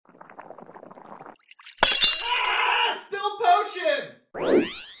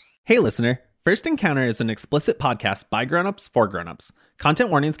Hey, listener. First Encounter is an explicit podcast by grown-ups for grown-ups. Content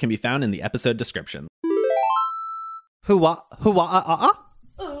warnings can be found in the episode description. Hoo-wah, hoo-wah, ah,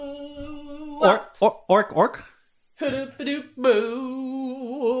 ah. Orc. Turn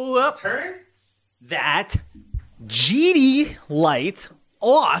that GD light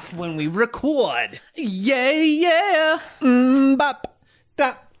off when we record. Yeah. Bop,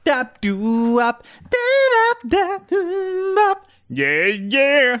 dap, dap, doo, up, da, da, da, bop.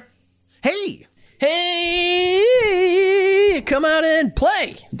 Yeah. Hey, Come out and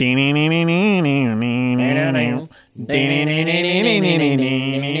play.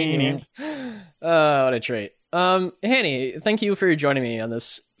 What a treat. Hanny, thank you for joining me on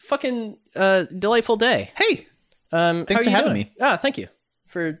this fucking delightful day. Hey. Thanks how for you having doing? me. Thank you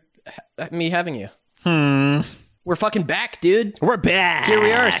for me having you. We're fucking back, dude. We're back. Here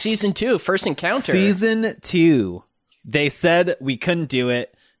we are, season 2, First Encounter. Season 2. They said we couldn't do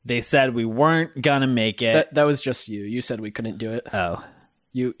it. They said we weren't gonna make it. That was just you. You said we couldn't do it. Oh.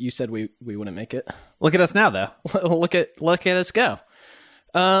 You said we wouldn't make it. Look at us now, though. look at us go.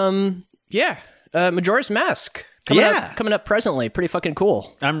 Majora's Mask. Coming up presently. Pretty fucking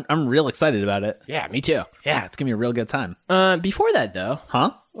cool. I'm real excited about it. Yeah, me too. Yeah, it's gonna be a real good time. Before that, though, Huh?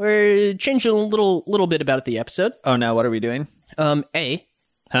 we're changing a little bit about the episode. Oh no, what are we doing? Huh?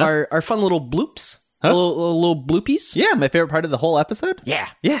 Our fun little bloops. Huh? Little bloopies. Yeah, my favorite part of the whole episode? Yeah.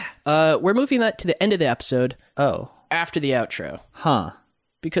 Yeah. We're moving that to the end of the episode Oh. after the outro Huh.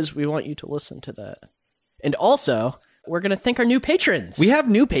 because we want you to listen to that. And also, we're going to thank our new patrons. We have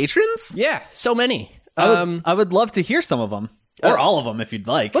new patrons? Yeah, so many. I would love to hear some of them. Or all of them if you'd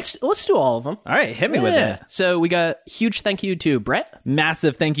like. Let's do all of them. All right, hit me with it. So we got huge thank you to Brett.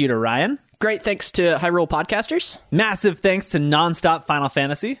 Massive thank you to Ryan. Great thanks to Hyrule Podcasters. Massive thanks to Nonstop Final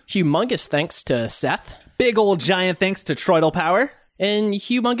Fantasy. Humongous thanks to Seth. Big old giant thanks to Troidal Power. And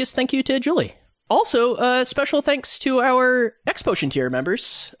humongous thank you to Julie. Also, special thanks to our X-Potion tier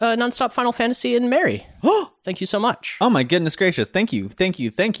members, Nonstop Final Fantasy and Mary. Thank you so much. Oh my goodness gracious. Thank you.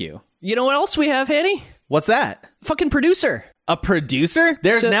 You know what else we have, Hanny? What's that? Fucking producer. A producer?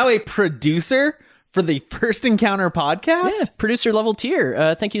 There's now a producer for the First Encounter podcast? Yeah, producer level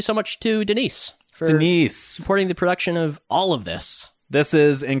tier. Thank you so much to Denise for supporting the production of all of this. This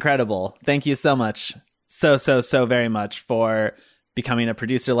is incredible. Thank you so much. So very much for becoming a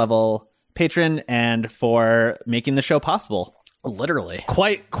producer level patron and for making the show possible. Literally.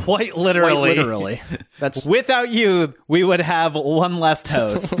 Quite literally. Quite literally. That's without you, we would have one less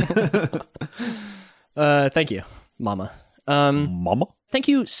host. Thank you, Mama. Mama? Thank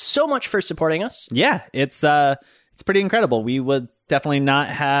you so much for supporting us. Yeah, it's pretty incredible. We would definitely not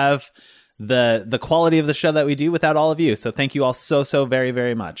have the quality of the show that we do without all of you. So thank you all so very,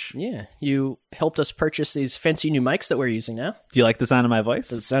 very much. Yeah, you helped us purchase these fancy new mics that we're using now. Do you like the sound of my voice?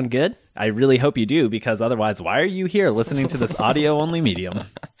 Does it sound good? I really hope you do, because otherwise, why are you here listening to this audio-only medium?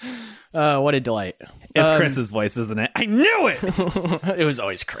 What a delight. It's Chris's voice, isn't it? I knew it! It was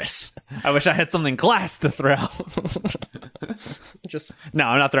always Chris. I wish I had something glass to throw. No,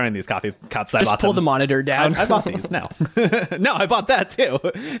 I'm not throwing these coffee cups. Just pull the monitor down. I bought these. No. No, I bought that too.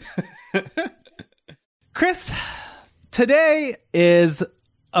 Chris, today is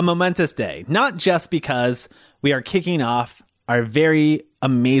a momentous day, not just because we are kicking off our very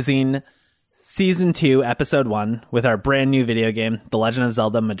amazing Season 2, Episode 1 with our brand new video game, The Legend of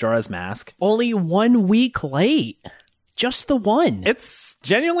Zelda Majora's Mask. Only 1 week late. Just the one. It's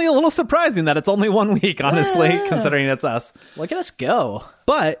genuinely a little surprising that it's only 1 week, honestly, considering it's us. Look at us go.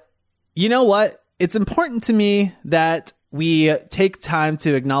 But you know what? It's important to me that we take time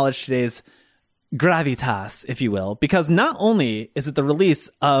to acknowledge today's gravitas, if you will, because not only is it the release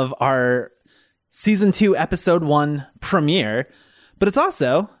of our Season 2, Episode 1 premiere, but it's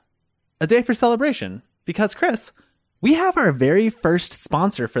also a day for celebration. Because, Chris, we have our very first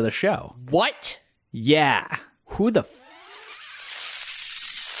sponsor for the show. What? Yeah. Who the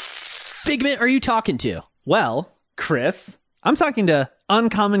figment are you talking to? Well, Chris, I'm talking to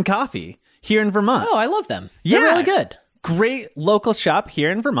Uncommon Coffee here in Vermont. Oh, I love them. They're really good. Great local shop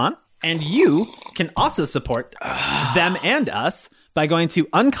here in Vermont. And you can also support them and us by going to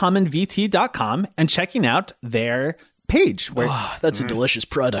uncommonvt.com and checking out their page. Where that's a delicious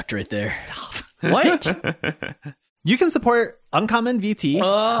product right there. Stop. What? You can support Uncommon VT.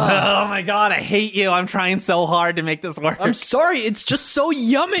 Oh my God, I hate you. I'm trying so hard to make this work. I'm sorry. It's just so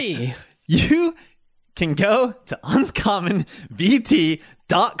yummy. You can go to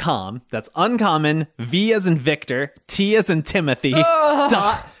uncommonvt.com. That's uncommon, V as in Victor, T as in Timothy,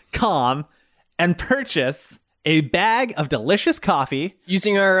 .com, and purchase a bag of delicious coffee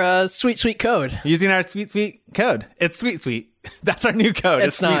Using our sweet code. using our sweet code. It's sweet. That's our new code.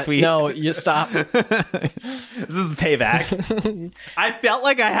 It's not. sweet. No, you stop. This is payback. I felt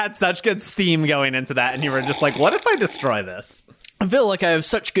like I had such good steam going into that, and you were just like, what if I destroy this? I feel like I have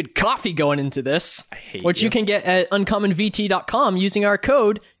such good coffee going into this. I hate which you. you can get at uncommonvt.com using our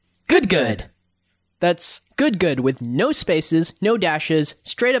code GOOD. That's good with no spaces, no dashes,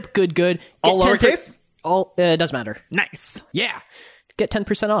 straight up good. All 10%. lowercase? All doesn't matter. Nice. Yeah. Get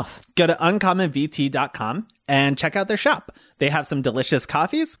 10% off. Go to uncommonvt.com and check out their shop. They have some delicious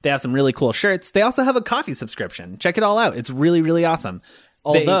coffees. They have some really cool shirts. They also have a coffee subscription. Check it all out. It's really, really awesome.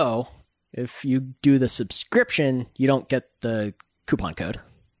 Although, if you do the subscription, you don't get the coupon code.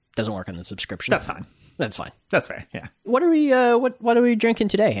 Doesn't work on the subscription. That's fine. That's fine. That's fair. Yeah. What are we what are we drinking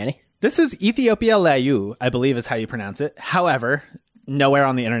today, Annie? This is Ethiopia Layu, I believe is how you pronounce it. However, nowhere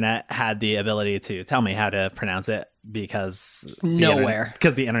on the internet had the ability to tell me how to pronounce it because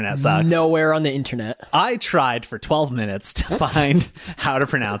the internet sucks. Nowhere on the internet. I tried for 12 minutes to find how to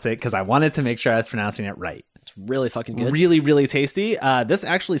pronounce it because I wanted to make sure I was pronouncing it right. It's really fucking good. Really, really tasty. This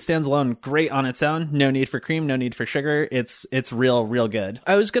actually stands alone great on its own. No need for cream, no need for sugar. It's real good.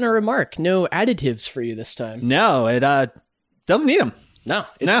 I was going to remark, no additives for you this time. No, it doesn't need them. No,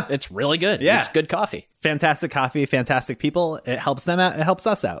 it's really good. Yeah. It's good coffee. Fantastic coffee, fantastic people. It helps them out. It helps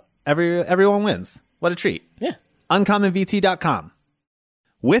us out. Everyone wins. What a treat. Yeah. uncommonvt.com.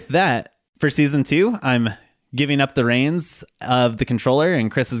 With that, for season 2, I'm giving up the reins of the controller, and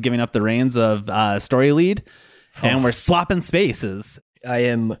Chris is giving up the reins of story lead, and we're swapping spaces. I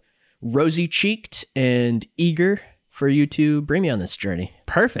am rosy-cheeked and eager for you to bring me on this journey.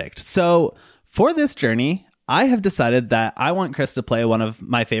 Perfect. So for this journey, I have decided that I want Chris to play one of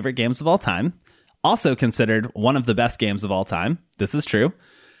my favorite games of all time, also considered one of the best games of all time. This is true.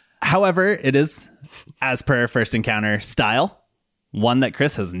 However, it is, as per First Encounter style, one that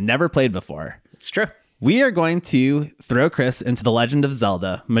Chris has never played before. It's true. We are going to throw Chris into The Legend of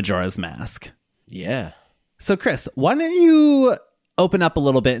Zelda: Majora's Mask. Yeah. So, Chris, why don't you open up a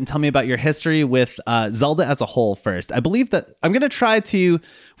little bit and tell me about your history with Zelda as a whole first? I believe that I'm going to try to,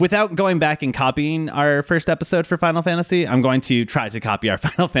 without going back and copying our first episode for Final Fantasy, I'm going to try to copy our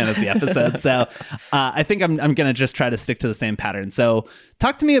Final Fantasy episode. So I think I'm going to just try to stick to the same pattern. So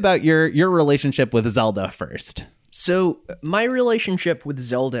talk to me about your relationship with Zelda first. So my relationship with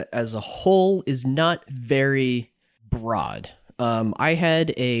Zelda as a whole is not very broad. I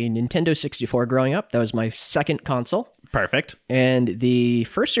had a Nintendo 64 growing up. That was my second console. Perfect. And the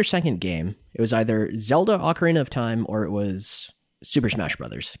first or second game, it was either Zelda Ocarina of Time or it was Super Smash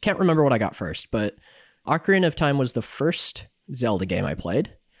Brothers. Can't remember what I got first, but Ocarina of Time was the first Zelda game I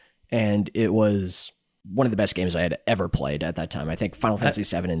played, and it was one of the best games I had ever played at that time. I think Final Fantasy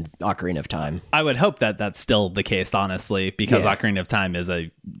VII and Ocarina of Time. I would hope that that's still the case, honestly, because Ocarina of Time is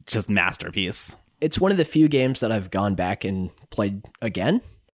a just masterpiece. It's one of the few games that I've gone back and played again.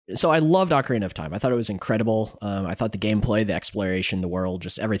 So I loved Ocarina of Time. I thought it was incredible. I thought the gameplay, the exploration, the world,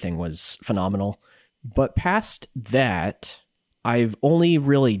 just everything was phenomenal. But past that, I've only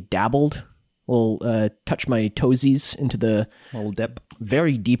really dabbled, touch my toesies into the Little dip.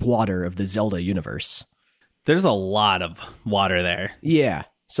 very deep water of the Zelda universe. There's a lot of water there. Yeah.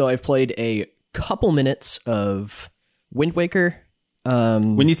 So I've played a couple minutes of Wind Waker.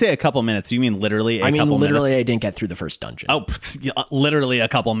 When you say a couple minutes, do you mean literally a couple minutes? Literally, I didn't get through the first dungeon. Oh, literally a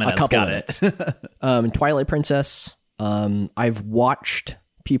couple minutes. Got it. Twilight Princess. I've watched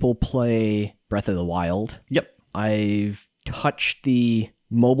people play Breath of the Wild. Yep. I've touched the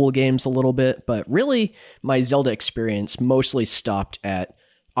mobile games a little bit, but really my Zelda experience mostly stopped at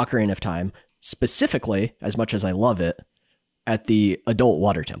Ocarina of Time, specifically, as much as I love it, at the adult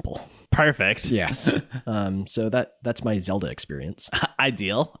water temple. Perfect. Yes. So that's my Zelda experience.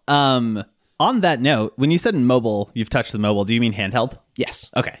 Ideal. On that note, when you said mobile, you've touched the mobile, do you mean handheld? Yes.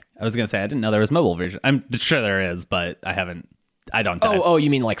 Okay. I was going to say, I didn't know there was mobile version. I'm sure there is, but I don't. Oh, you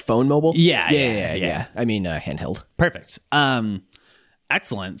mean like phone mobile? Yeah. I mean handheld. Perfect.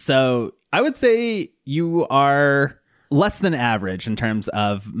 Excellent. So I would say you are less than average in terms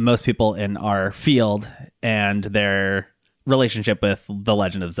of most people in our field and their relationship with The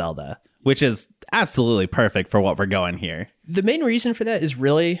Legend of Zelda, which is absolutely perfect for what we're going here. The main reason for that is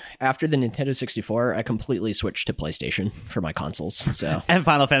really after the Nintendo 64, I completely switched to PlayStation for my consoles. So and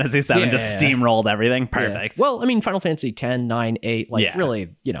Final Fantasy VII just steamrolled everything. Perfect. Yeah. Well, I mean, Final Fantasy 10, 9, 8, really,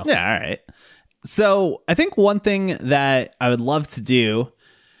 Yeah, all right. So I think one thing that I would love to do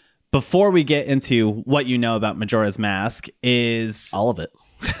before we get into what you know about Majora's Mask is... all of it.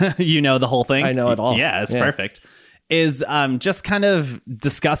 You know the whole thing? I know it all. Yeah, it's perfect. is just kind of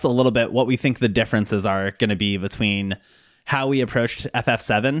discuss a little bit what we think the differences are going to be between how we approached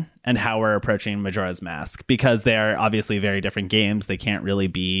FF7 and how we're approaching Majora's Mask, because they are obviously very different games. They can't really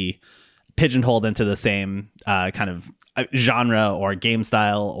be pigeonholed into the same kind of genre or game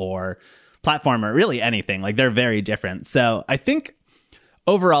style or platform or really anything. Like, they're very different. So I think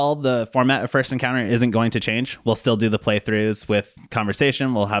overall, the format of First Encounter isn't going to change. We'll still do the playthroughs with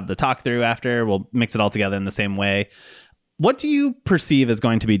conversation. We'll have the talk through after. We'll mix it all together in the same way. What do you perceive is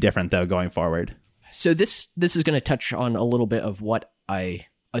going to be different, though, going forward? So this is going to touch on a little bit of what I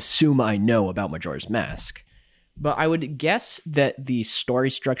assume I know about Majora's Mask. But I would guess that the story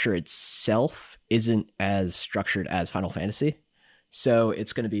structure itself isn't as structured as Final Fantasy. So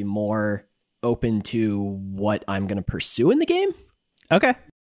it's going to be more open to what I'm going to pursue in the game. Okay.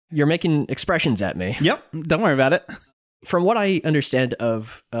 You're making expressions at me. Yep. Don't worry about it. From what I understand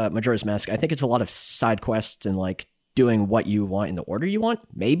of Majora's Mask, I think it's a lot of side quests and like doing what you want in the order you want.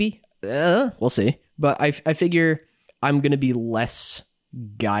 Maybe. We'll see. But I figure I'm going to be less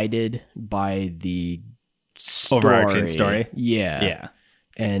guided by the overarching story. Yeah.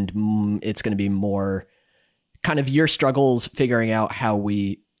 And it's going to be more kind of your struggles figuring out how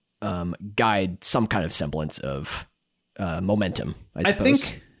we guide some kind of semblance of momentum, I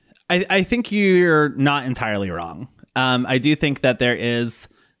suppose. I think you're not entirely wrong. I do think that there is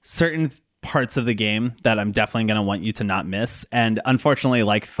certain parts of the game that I'm definitely going to want you to not miss. And unfortunately,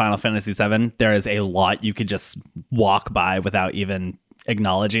 like Final Fantasy VII, there is a lot you could just walk by without even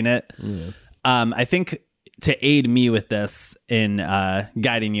acknowledging it. Yeah. I think to aid me with this in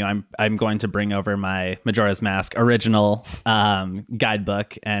guiding you, I'm going to bring over my Majora's Mask original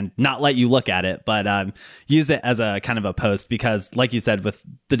guidebook and not let you look at it, but use it as a kind of a post, because like you said, with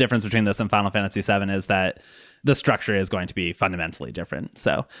the difference between this and Final Fantasy VII is that the structure is going to be fundamentally different.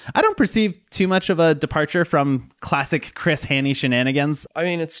 So I don't perceive too much of a departure from classic Chris Haney shenanigans. I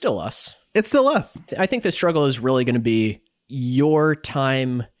mean, it's still us. It's still us. I think the struggle is really going to be your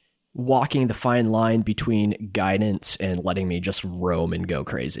time walking the fine line between guidance and letting me just roam and go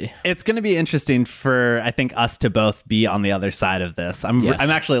crazy. It's going to be interesting for, I think, us to both be on the other side of this. I'm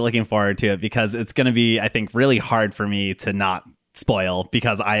actually looking forward to it, because it's going to be, I think, really hard for me to not spoil,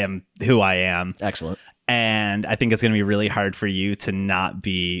 because I am who I am. Excellent. And I think it's going to be really hard for you to not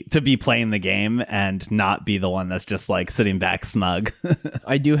be playing the game and not be the one that's just like sitting back smug.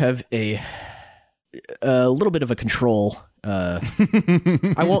 I do have a little bit of a control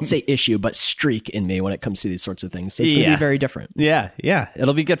I won't say issue, but streak in me when it comes to these sorts of things. So it's going to be very different. Yeah.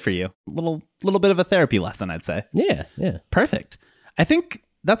 It'll be good for you. Little bit of a therapy lesson, I'd say. Yeah. Perfect. I think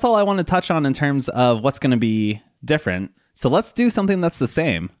that's all I want to touch on in terms of what's going to be different. So let's do something that's the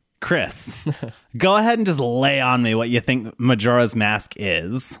same. Chris, go ahead and just lay on me what you think Majora's Mask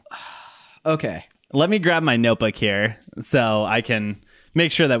is. Okay. Let me grab my notebook here so I can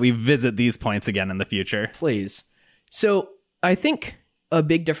make sure that we visit these points again in the future. Please. So I think a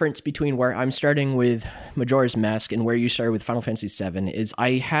big difference between where I'm starting with Majora's Mask and where you started with Final Fantasy VII is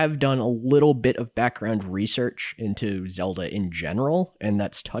I have done a little bit of background research into Zelda in general, and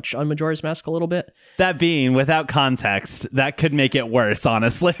that's touched on Majora's Mask a little bit. That being, without context, that could make it worse,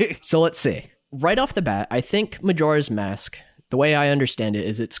 honestly. So let's see. Right off the bat, I think Majora's Mask, the way I understand it,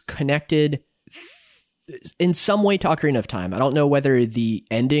 is it's connected in some way to Ocarina of Time. I don't know whether the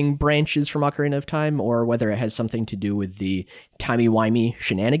ending branches from Ocarina of Time or whether it has something to do with the timey-wimey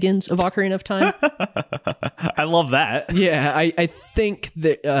shenanigans of Ocarina of Time. I love that. Yeah, I think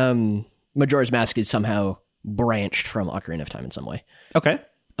that Majora's Mask is somehow branched from Ocarina of Time in some way. Okay.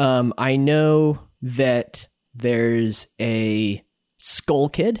 I know that there's a Skull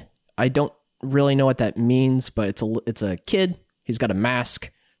Kid. I don't really know what that means, but it's a kid. He's got a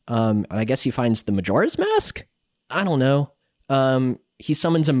mask. And I guess he finds the Majora's Mask? I don't know. He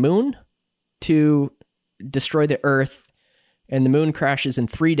summons a moon to destroy the Earth, and the moon crashes in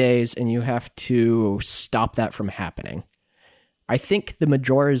 3 days, and you have to stop that from happening. I think the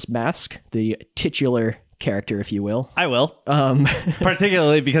Majora's Mask, the titular character, if you will. I will.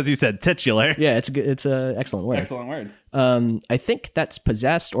 Particularly because you said titular. Yeah, it's a excellent word. Excellent word. I think that's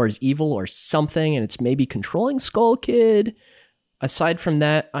possessed or is evil or something, and it's maybe controlling Skull Kid. Aside from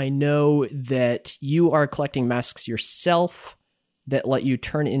that, I know that you are collecting masks yourself that let you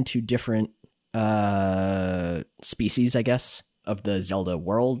turn into different species, I guess, of the Zelda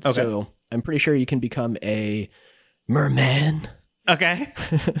world. Okay. So I'm pretty sure you can become a merman. Okay.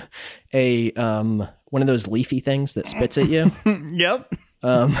 One of those leafy things that spits at you. Yep.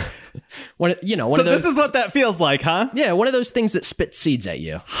 One So of those, this is what that feels like, huh? yeah, one of those things that spit seeds at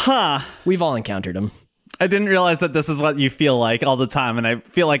you. Huh. We've all encountered them. I didn't realize that this is what you feel like all the time, and I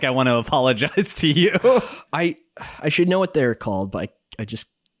feel like I want to apologize to you. I should know what they're called, but I just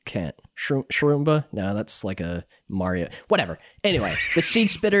can't. Shroomba? No, that's like a Mario. Whatever. Anyway, the seed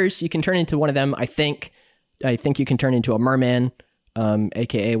spitters, you can turn into one of them. I think you can turn into a merman,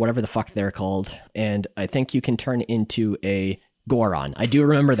 aka whatever the fuck they're called, and I think you can turn into a Goron. I do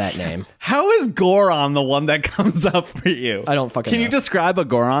remember that name. How is Goron the one that comes up for you? I don't fucking know. Can you describe a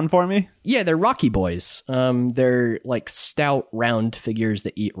Goron for me? Yeah, they're Rocky boys. They're like stout, round figures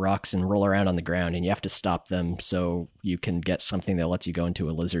that eat rocks and roll around on the ground, and you have to stop them so you can get something that lets you go into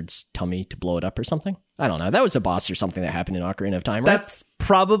a lizard's tummy to blow it up or something. I don't know. That was a boss or something that happened in Ocarina of Time, right? That's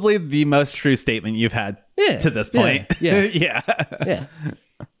probably the most true statement you've had to this point. Yeah. Yeah.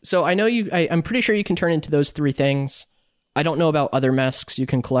 So I know I'm pretty sure you can turn into those three things. I don't know about other masks you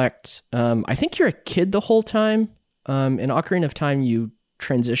can collect. I think you're a kid the whole time. In Ocarina of Time, you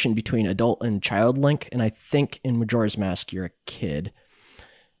transition between adult and child Link, and I think in Majora's Mask, you're a kid.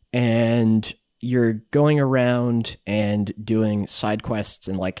 And you're going around and doing side quests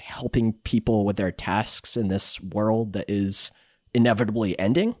and like helping people with their tasks in this world that is inevitably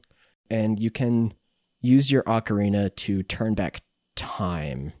ending. And you can use your Ocarina to turn back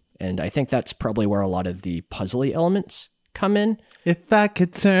time. And I think that's probably where a lot of the puzzly elements come in. If I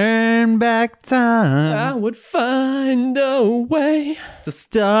could turn back time, I would find a way to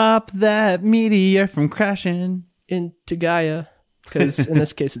stop that meteor from crashing into Gaia. Because in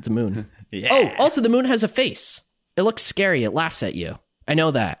this case, it's a moon. Yeah. Oh, also the moon has a face. It looks scary. It laughs at you. I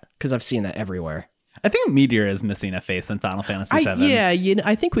know that because I've seen that everywhere. I think Meteor is missing a face in Final Fantasy VII. Yeah,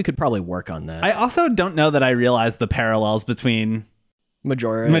 I think we could probably work on that. I also don't know that I realized the parallels between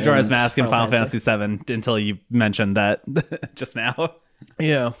Majora's Mask and Final Fantasy VII until you mentioned that just now.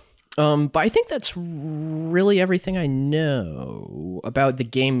 Yeah. But I think that's really everything I know about the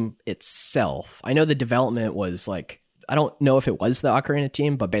game itself. I know the development was like, I don't know if it was the Ocarina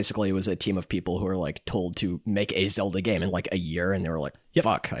team, but basically it was a team of people who were like told to make a Zelda game in like a year, and they were like,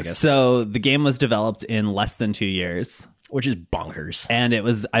 fuck, I guess. So the game was developed in less than 2 years. Which is bonkers. And it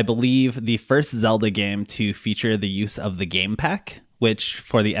was, I believe, the first Zelda game to feature the use of the Game Pack, which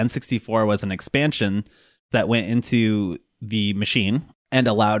for the N64 was an expansion that went into the machine and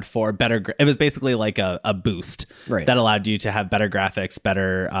allowed for better... it was basically like a boost that allowed you to have better graphics,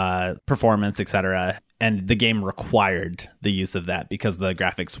 better performance, etc. And the game required the use of that because the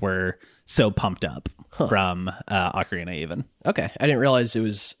graphics were so pumped up from Ocarina even. Okay. I didn't realize it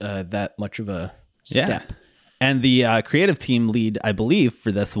was that much of a step. Yeah. And the creative team lead, I believe,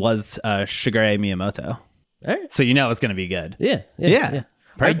 for this was Shigeru Miyamoto. Right. So you know it's going to be good. Yeah.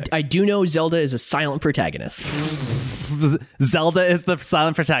 I do know Zelda is a silent protagonist. Zelda is the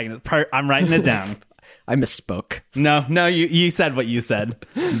silent protagonist. I'm writing it down. I misspoke. No, you said what you said.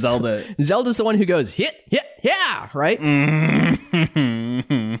 Zelda's the one who goes, hit, yeah, right? And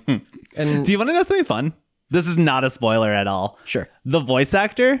do you want to know something fun? This is not a spoiler at all. Sure. The voice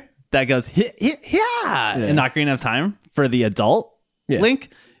actor that goes, hit, yeah, in Ocarina of Time for the adult Link,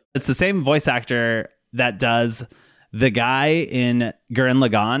 it's the same voice actor that does the guy in Gurren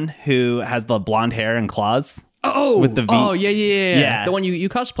Lagann who has the blonde hair and claws. Oh, with the V. Oh, yeah. The one you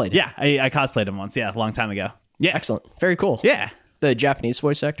cosplayed. Yeah, I cosplayed him once. Yeah, a long time ago. Yeah. Excellent. Very cool. Yeah. The Japanese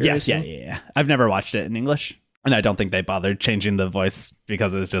voice actor? Yes, yeah. I've never watched it in English. And I don't think they bothered changing the voice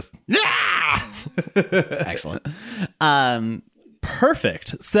because it was just... Excellent.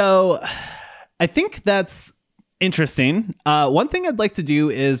 Perfect. So I think that's interesting. One thing I'd like to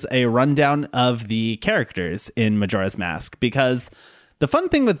do is a rundown of the characters in Majora's Mask, because the fun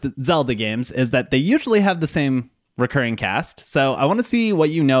thing with the Zelda games is that they usually have the same recurring cast. So I want to see what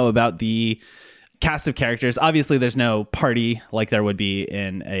you know about the cast of characters. Obviously, there's no party like there would be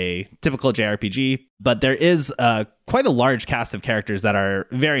in a typical JRPG, but there is quite a large cast of characters that are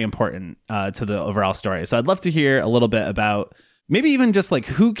very important to the overall story. So I'd love to hear a little bit about maybe even just like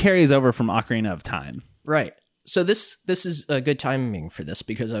who carries over from Ocarina of Time. Right. So this is a good timing for this,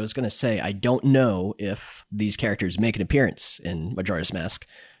 because I was going to say I don't know if these characters make an appearance in Majora's Mask,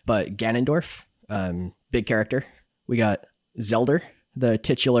 but Ganondorf, big character. We got Zelda, the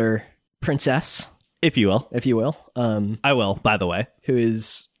titular princess, if you will. I will, by the way. Who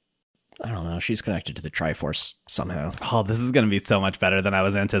is, I don't know, she's connected to the Triforce somehow. Oh, this is going to be so much better than I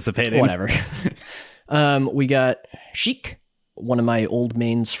was anticipating. Whatever. We got Sheik, one of my old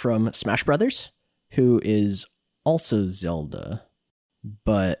mains from Smash Brothers, who is also Zelda,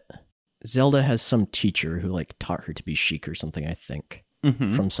 but Zelda has some teacher who like taught her to be Sheik or something, I think,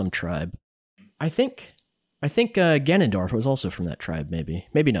 from some tribe. I think Ganondorf was also from that tribe,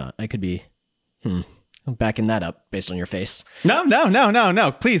 maybe not. I could be I'm backing that up based on your face.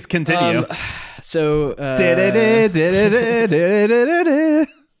 No. Please continue. So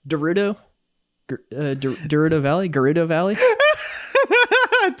Gerudo Valley? Gerudo Valley?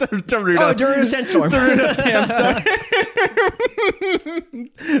 Gerudo Sandstorm. Gerudo Sandstorm.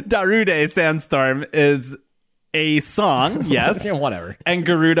 Darude Sandstorm is a song, yes. Yeah, whatever. And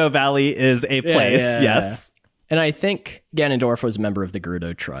Gerudo Valley is a place, yes. And I think Ganondorf was a member of the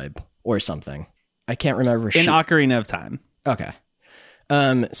Gerudo tribe or something. I can't remember. In Ocarina of Time. Okay.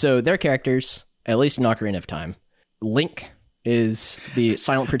 So their characters, at least in Ocarina of Time, Link is the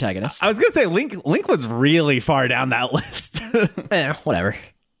silent protagonist. I was gonna say Link was really far down that list. Whatever.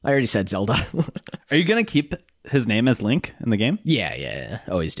 I already said Zelda. Are you gonna keep his name as Link in the game? Yeah.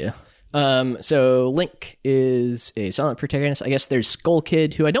 Always do. So Link is a silent protagonist. I guess there's Skull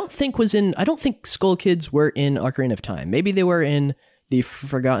Kid, who I don't think Skull Kids were in Ocarina of Time. Maybe they were in the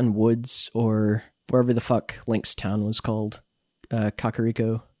Forgotten Woods or wherever the fuck Link's town was called.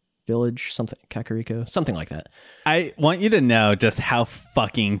 Kakariko Village, something like that. I want you to know just how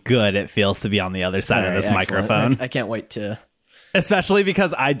fucking good it feels to be on the other side of this microphone. I can't wait to... Especially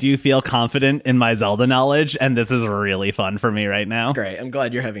because I do feel confident in my Zelda knowledge, and this is really fun for me right now. Great. I'm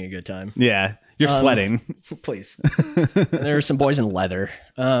glad you're having a good time. Yeah. You're sweating. Please. There are some boys in leather.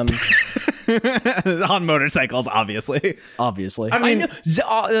 On motorcycles, obviously. I mean,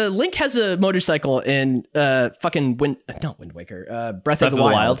 Link has a motorcycle in fucking Wind Waker. Breath of the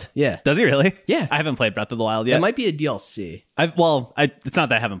Wild. Yeah. Does he really? Yeah. I haven't played Breath of the Wild yet. It might be a DLC. It's not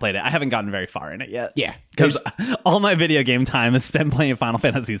that I haven't played it. I haven't gotten very far in it yet. Yeah. Because all my video game time is spent playing Final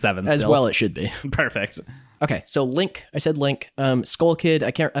Fantasy VII As well it should be. Perfect. Okay, so Link, I said Link. Skull Kid,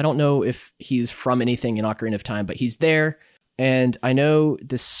 I don't know if he's from anything in Ocarina of Time, but he's there. And I know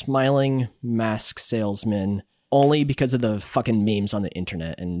the smiling mask salesman only because of the fucking memes on the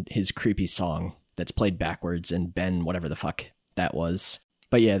internet and his creepy song that's played backwards and Ben, whatever the fuck that was.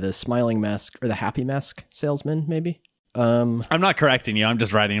 But yeah, the smiling mask or the happy mask salesman, maybe. I'm not correcting you. I'm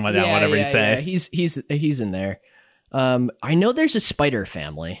just writing down whatever you say. Yeah. He's in there. I know there's a spider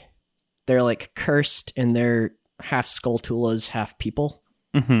family. They're like cursed and they're half Skulltulas, half people.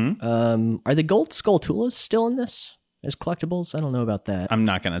 Mm-hmm. Are the gold Skulltulas still in this as collectibles? I don't know about that. I'm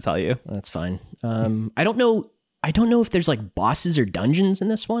not going to tell you. That's fine. I don't know if there's like bosses or dungeons in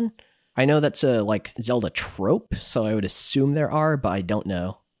this one. I know that's a like Zelda trope, so I would assume there are, but I don't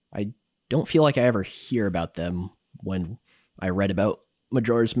know. I don't feel like I ever hear about them when I read about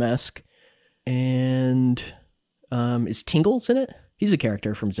Majora's Mask. And is Tingles in it? He's a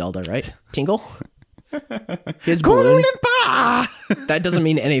character from Zelda, right? Tingle? His balloon. That doesn't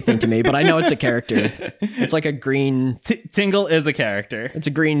mean anything to me, but I know it's a character. It's like a green... Tingle is a character. It's a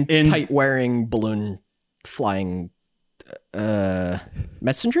green, tight-wearing balloon flying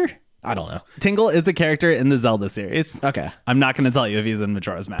messenger? I don't know. Tingle is a character in the Zelda series. Okay. I'm not going to tell you if he's in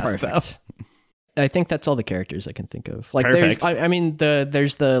Majora's Mask. Perfect. I think that's all the characters I can think of. Like, Perfect.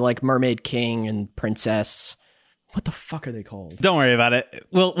 there's the like Mermaid King and Princess... What the fuck are they called? Don't worry about it.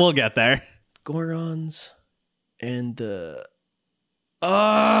 We'll get there. Gorons and the...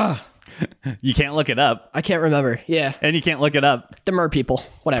 You can't look it up. I can't remember. Yeah. And you can't look it up. The mer people.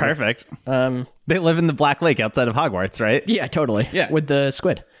 Whatever. Perfect. They live in the Black Lake outside of Hogwarts, right? Yeah, totally. Yeah. With the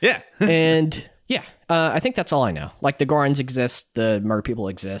squid. Yeah. And yeah, I think that's all I know. Like the Gorons exist, the mer people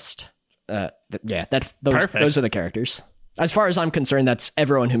exist. That's those. Perfect. Those are the characters. As far as I'm concerned, that's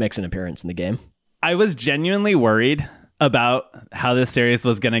everyone who makes an appearance in the game. I was genuinely worried about how this series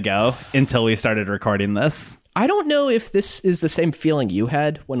was going to go until we started recording this. I don't know if this is the same feeling you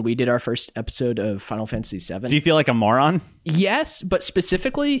had when we did our first episode of Final Fantasy VII. Do you feel like a moron? Yes, but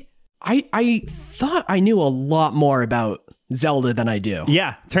specifically, I thought I knew a lot more about Zelda than I do.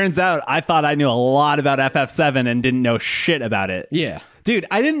 Yeah, turns out I thought I knew a lot about FF7 and didn't know shit about it. Yeah. Dude,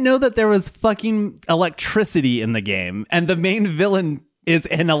 I didn't know that there was fucking electricity in the game, and the main villain is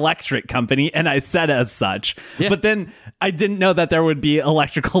an electric company, and I said as such. Yeah. But then I didn't know that there would be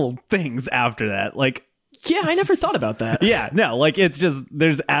electrical things after that. Like, yeah, I never thought about that. Yeah, no, like it's just,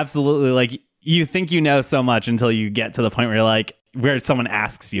 there's absolutely like, you think you know so much until you get to the point where you're like, where someone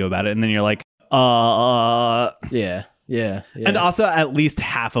asks you about it, and then you're like, Yeah. And also at least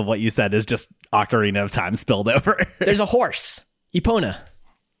half of what you said is just Ocarina of Time spilled over. There's a horse. Epona.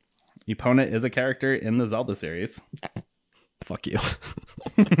 Epona is a character in the Zelda series. Fuck you.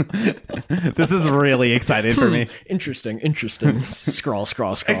 This is really exciting for me. Interesting. Scroll.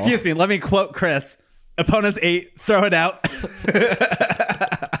 Excuse me, let me quote Chris. Epona's 8, throw it out.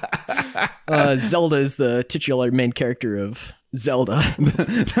 Zelda is the titular main character of Zelda.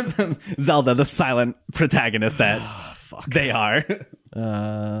 Zelda, the silent protagonist that they are.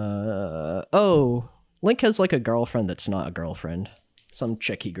 Link has like a girlfriend that's not a girlfriend. Some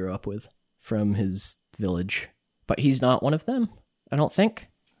chick he grew up with. from his village, but he's not one of them, I don't think.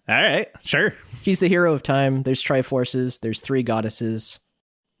 All right, sure. He's the hero of time. There's Triforces. There's 3 goddesses.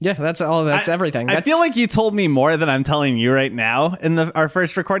 Yeah, that's all. That's everything. I feel like you told me more than I'm telling you right now in our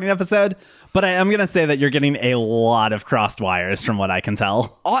first recording episode, but I am going to say that you're getting a lot of crossed wires from what I can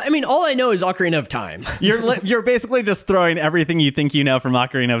tell. I mean, all I know is Ocarina of Time. You're basically just throwing everything you think you know from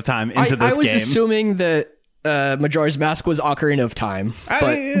Ocarina of Time into this game. I was assuming that Majora's Mask was Ocarina of Time,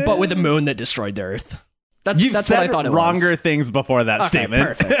 but with a moon that destroyed the Earth. That's what I thought it was. Longer things before that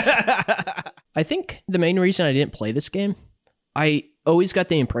statement. Perfect. I think the main reason I didn't play this game, I always got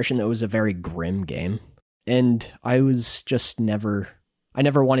the impression that it was a very grim game, and I never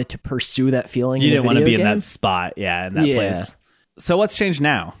wanted to pursue that feeling. You didn't want to be in that spot, in that place. So what's changed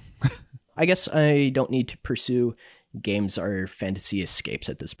now? I guess I don't need to pursue games or fantasy escapes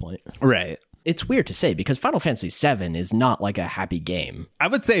at this point. Right. It's weird to say because Final Fantasy VII is not like a happy game. I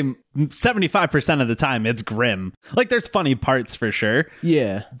would say 75% of the time it's grim. Like there's funny parts for sure.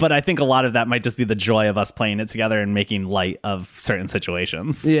 Yeah. But I think a lot of that might just be the joy of us playing it together and making light of certain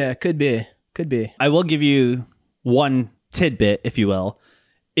situations. Yeah, could be. I will give you one tidbit, if you will.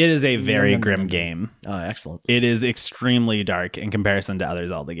 It is a very grim game. Oh, excellent. It is extremely dark in comparison to other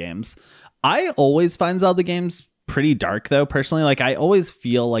Zelda games. I always find Zelda games pretty dark though, personally. Like I always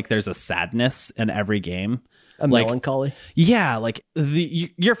feel like there's a sadness in every game, melancholy. Yeah, like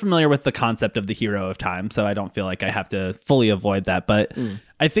you're familiar with the concept of the hero of time, so I don't feel like I have to fully avoid that, but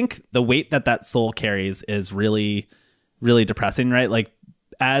I think the weight that soul carries is really, really depressing, right? Like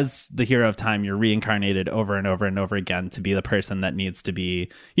as the hero of time, you're reincarnated over and over and over again to be the person that needs to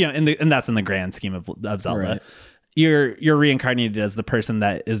be, and that's in the grand scheme of Zelda. Right. You're reincarnated as the person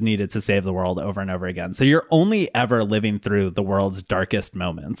that is needed to save the world over and over again. So you're only ever living through the world's darkest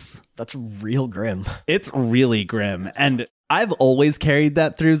moments. That's real grim. It's really grim. And I've always carried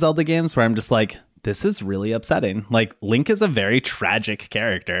that through Zelda games where I'm just like, this is really upsetting. Like Link is a very tragic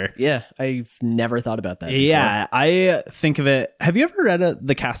character. Yeah, I've never thought about that before. Yeah, I think of it. Have you ever read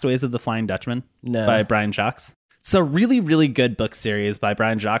The Castaways of the Flying Dutchman? No. By Brian Jacques? It's a really, really good book series by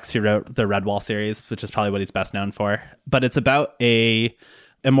Brian Jacques, who wrote the Redwall series, which is probably what he's best known for. But it's about a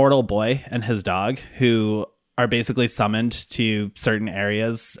immortal boy and his dog who are basically summoned to certain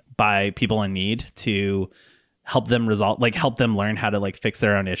areas by people in need to help them help them learn how to fix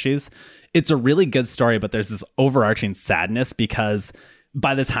their own issues. It's a really good story, but there's this overarching sadness because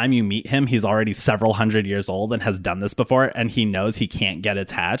by the time you meet him, he's already several hundred years old and has done this before. And he knows he can't get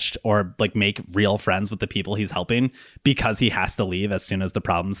attached or make real friends with the people he's helping because he has to leave as soon as the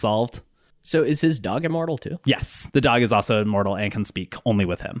problem's solved. So is his dog immortal too? Yes. The dog is also immortal and can speak only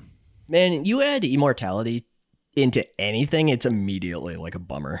with him. Man, you add immortality into anything, it's immediately a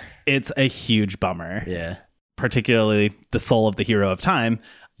bummer. It's a huge bummer. Yeah. Particularly the soul of the hero of time.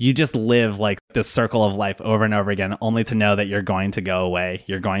 You just live this circle of life over and over again, only to know that you're going to go away.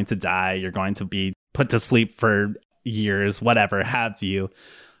 You're going to die. You're going to be put to sleep for years, whatever have you,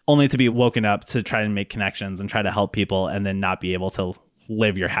 only to be woken up to try and make connections and try to help people and then not be able to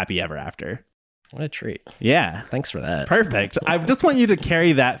live your happy ever after. What a treat. Yeah. Thanks for that. Perfect. I just want you to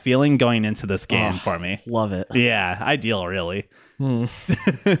carry that feeling going into this game for me. Love it. Yeah, ideal, really.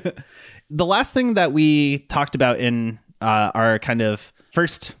 The last thing that we talked about in our kind of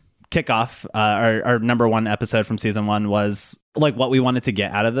first kickoff, our number 1 episode from season 1 was what we wanted to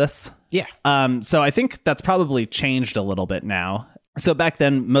get out of this. Yeah. So I think that's probably changed a little bit now. So back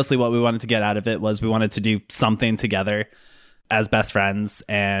then, mostly what we wanted to get out of it was we wanted to do something together as best friends,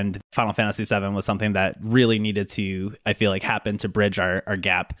 and Final Fantasy VII was something that really needed to, I feel happen to bridge our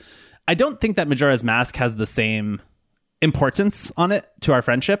gap. I don't think that Majora's Mask has the same importance on it to our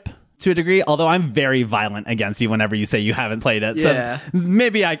friendship to a degree, although I'm very violent against you whenever you say you haven't played it. Yeah. So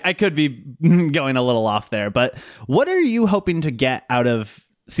maybe I could be going a little off there. But what are you hoping to get out of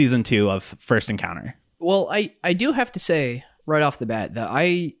season 2 of First Encounter? Well, I do have to say right off the bat that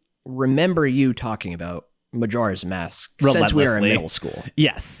I remember you talking about Majora's Mask since we were in middle school.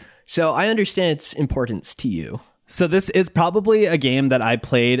 Yes. So I understand its importance to you. So this is probably a game that I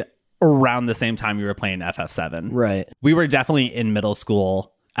played around the same time you were playing FF7. Right. We were definitely in middle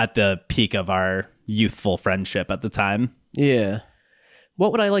school at the peak of our youthful friendship at the time. Yeah.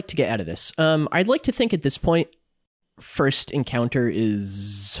 What would I like to get out of this? I'd like to think at this point, First Encounter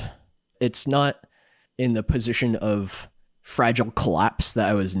it's not in the position of fragile collapse that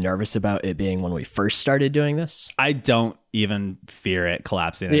I was nervous about it being when we first started doing this. I don't even fear it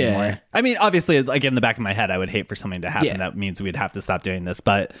collapsing Yeah. anymore. I mean, obviously, like in the back of my head, I would hate for something to happen. Yeah. That means we'd have to stop doing this,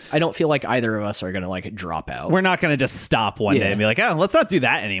 but I don't feel like either of us are going to like drop out. we're not going to just stop one day Yeah. and be like, oh, let's not do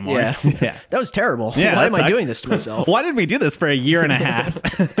that anymore. Yeah. Yeah. That was terrible. Yeah, Why that am I sucked. doing this to myself? Why did we do this for a year and a half?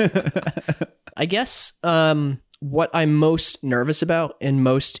 I guess what I'm most nervous about and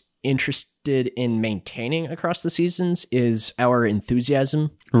most interested in maintaining across the seasons is our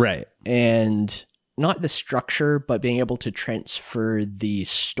enthusiasm Right. and not the structure, but being able to transfer the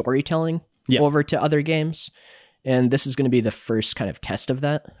storytelling over to other games. And this is going to be the first kind of test of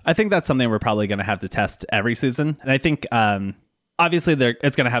that. I think that's something we're probably going to have to test every season. And I think obviously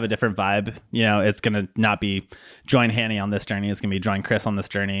it's going to have a different vibe. You know, it's going to not be join Hanny on this journey. It's going to be join Chris on this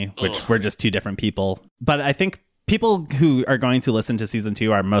journey, which we're just two different people. But I think people who are going to listen to season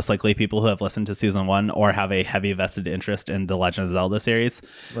 2 are most likely people who have listened to season 1 or have a heavy vested interest in the Legend of Zelda series.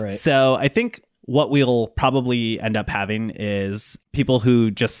 Right. So I think what we'll probably end up having is people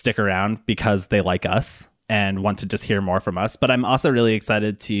who just stick around because they like us and want to just hear more from us. But I'm also really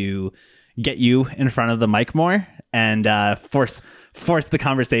excited to get you in front of the mic more and force the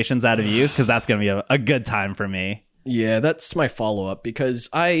conversations out of you, because that's going to be a good time for me. Yeah, that's my follow-up, because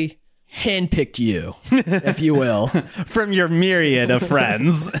I handpicked you, if you will. From your myriad of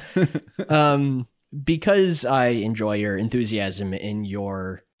friends. Because I enjoy your enthusiasm and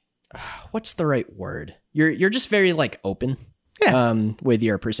your... what's the right word? You're just very like open. Yeah. With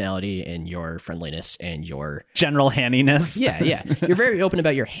your personality and your friendliness and your general handiness. Yeah. You're very open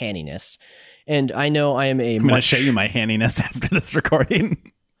about your handiness. And I know I am I'm going to show you my handiness after this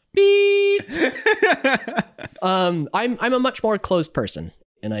recording. Beep. I'm a much more closed person,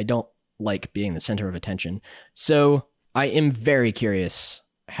 and I don't like being the center of attention. So I am very curious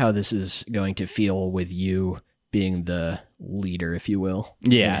how this is going to feel with you being the leader, if you will.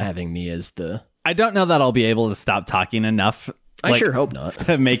 Yeah. And having me as the... I don't know that I'll be able to stop talking enough. I sure hope not.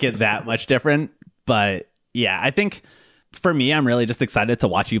 To make it that much different. But yeah, I think for me, I'm really just excited to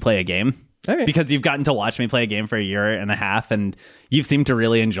watch you play a game. All right. Because you've gotten to watch me play a game for a year and a half, and you've seemed to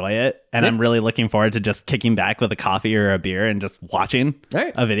really enjoy it. And I'm really looking forward to just kicking back with a coffee or a beer and just watching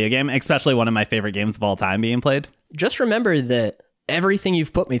a video game, especially one of my favorite games of all time being played. Just remember that everything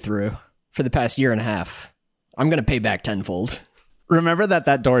you've put me through for the past year and a half, I'm going to pay back tenfold. Remember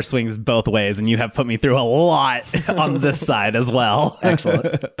that door swings both ways, and you have put me through a lot on this side as well.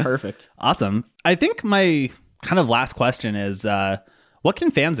 Excellent. Perfect. Awesome. I think my kind of last question is, what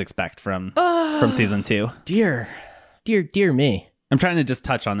can fans expect from season 2? Dear me. I'm trying to just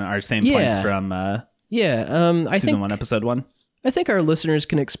touch on our same points from I season think 1, episode 1. I think our listeners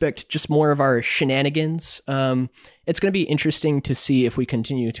can expect just more of our shenanigans. It's going to be interesting to see if we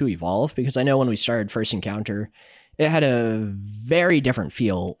continue to evolve, because I know when we started First Encounter, it had a very different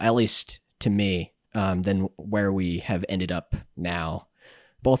feel, at least to me, than where we have ended up now,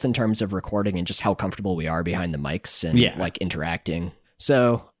 both in terms of recording and just how comfortable we are behind the mics and like interacting.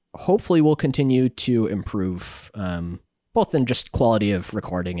 So hopefully we'll continue to improve, both in just quality of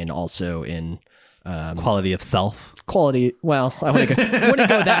recording and also in quality of self. Quality. Well, I wouldn't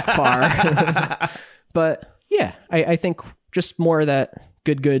go that far, but yeah, I think just more of that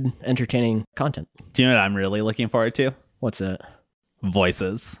good entertaining content. Do you know what I'm really looking forward to? What's that?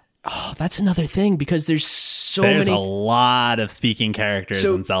 Voices. Oh, that's another thing, because there's There's a lot of speaking characters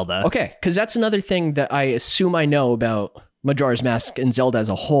in Zelda. Okay, because that's another thing that I assume I know about Majora's Mask and Zelda as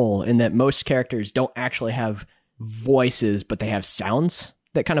a whole, in that most characters don't actually have voices, but they have sounds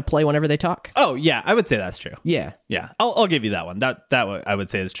that kind of play whenever they talk. Oh, yeah, I would say that's true. Yeah. Yeah, I'll give you that one. That I would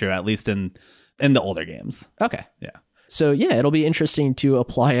say is true, at least in the older games. Okay. Yeah. So yeah, it'll be interesting to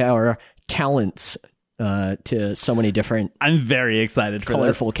apply our talents to so many different I'm very excited for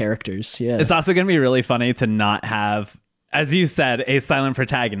colorful this. characters. Yeah. It's also going to be really funny to not have, as you said, a silent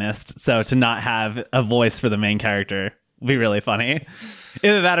protagonist. So to not have a voice for the main character will be really funny.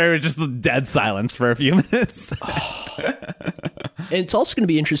 Either that or just the dead silence for a few minutes. It's also going to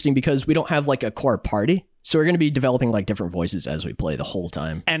be interesting because we don't have like a core party. So we're going to be developing like different voices as we play the whole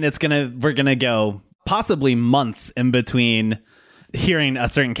time. And we're going to go possibly months in between hearing a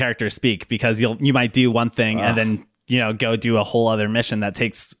certain character speak, because you might do one thing and then, go do a whole other mission that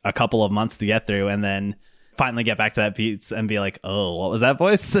takes a couple of months to get through, and then finally get back to that beat and be like, oh, what was that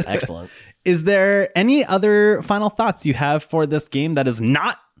voice? Excellent. Is there any other final thoughts you have for this game that is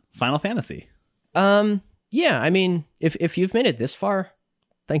not Final Fantasy? Yeah, I mean, if you've made it this far,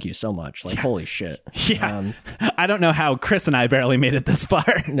 thank you so much. Like, holy shit. Yeah. I don't know how Chris and I barely made it this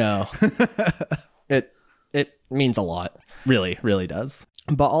far. No. It means a lot. Really, really does.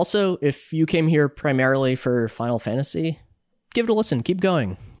 But also, if you came here primarily for Final Fantasy, give it a listen. Keep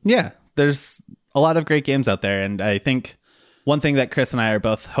going. Yeah, there's a lot of great games out there, and I think one thing that Chris and I are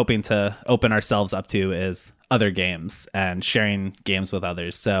both hoping to open ourselves up to is other games and sharing games with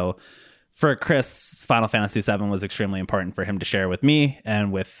others. So for Chris, Final Fantasy VII was extremely important for him to share with me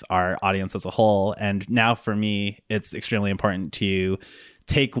and with our audience as a whole. And now for me, it's extremely important to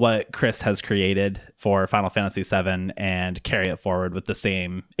take what Chris has created for Final Fantasy VII and carry it forward with the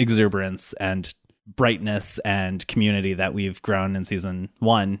same exuberance and brightness and community that we've grown in Season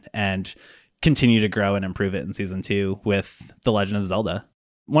 1 and continue to grow and improve it in Season 2 with The Legend of Zelda.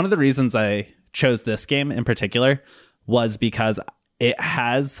 One of the reasons I chose this game in particular was because it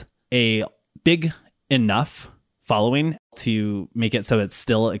has a big enough following to make it so it's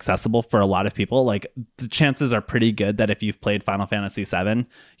still accessible for a lot of people. Like, the chances are pretty good that if you've played Final Fantasy VII,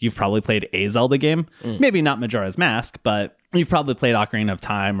 you've probably played a Zelda game. Maybe not Majora's Mask, but you've probably played Ocarina of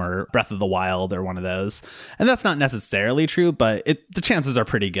Time or Breath of the Wild or one of those. And that's not necessarily true, but the chances are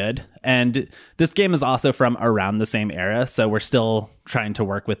pretty good. And this game is also from around the same era, so we're still trying to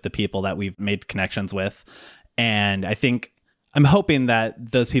work with the people that we've made connections with. And I'm hoping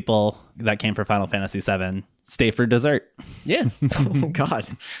that those people that came for Final Fantasy VII stay for dessert. Yeah. Oh, God.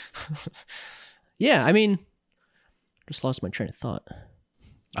 Yeah, I mean, just lost my train of thought.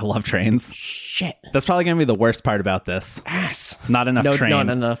 I love trains. Shit. That's probably going to be the worst part about this. Ass. Not enough trains. Not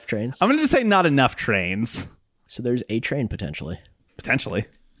enough trains. I'm going to just say not enough trains. So there's a train potentially. Potentially.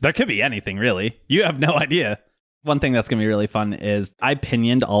 There could be anything, really. You have no idea. One thing that's going to be really fun is I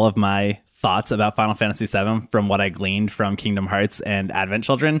pinioned all of my thoughts about Final Fantasy VII from what I gleaned from Kingdom Hearts and Advent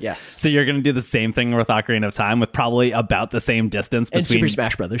Children. Yes. So you're going to do the same thing with Ocarina of Time with probably about the same distance between... And Super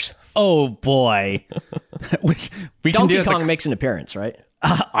Smash Brothers. Oh, boy. Which we Donkey can do Kong makes an appearance, right?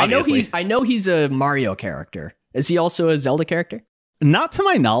 Obviously. I know he's a Mario character. Is he also a Zelda character? Not to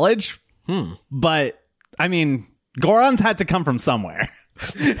my knowledge, but, I mean, Goron's had to come from somewhere.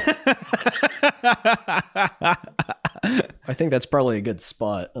 I think that's probably a good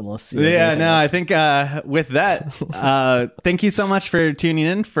spot, unless I think with that, thank you so much for tuning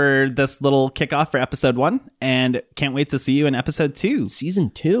in for this little kickoff for episode 1, and can't wait to see you in episode 2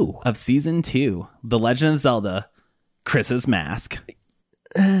 Season 2 of Season 2, The Legend of Zelda, Chris's Mask.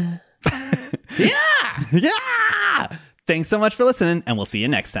 Yeah! Thanks so much for listening, and we'll see you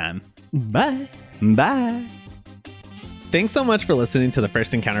next time. Bye. Thanks so much for listening to the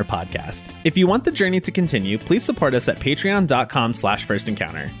First Encounter podcast. If you want the journey to continue, please support us at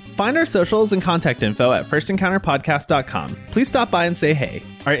patreon.com/firstencounter. Find our socials and contact info at firstencounterpodcast.com. Please stop by and say hey.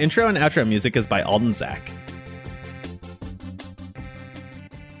 Our intro and outro music is by Alden Zach.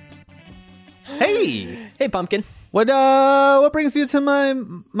 Hey! Hey, Pumpkin. What brings you to my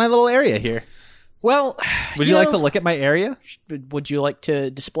little area here? Well, would you like to look at my area? Would you like to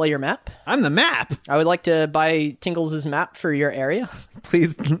display your map? I'm the map. I would like to buy Tingles' map for your area.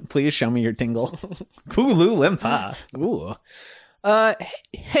 Please show me your Tingle. Pulu Limpa. Ooh.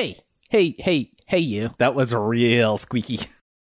 Hey, you. That was real squeaky.